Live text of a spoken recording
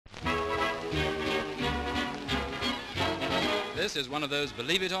This is one of those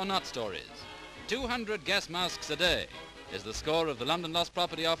believe it or not stories. 200 gas masks a day is the score of the London Lost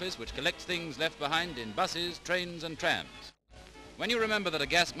Property Office, which collects things left behind in buses, trains and trams. When you remember that a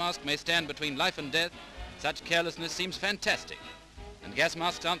gas mask may stand between life and death, such carelessness seems fantastic. And gas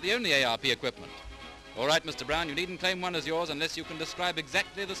masks aren't the only ARP equipment. All right, Mr. Brown, you needn't claim one as yours unless you can describe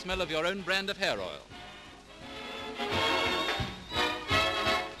exactly the smell of your own brand of hair oil.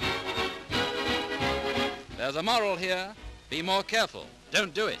 There's a moral here. Be more careful.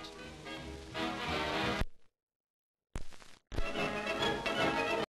 Don't do it.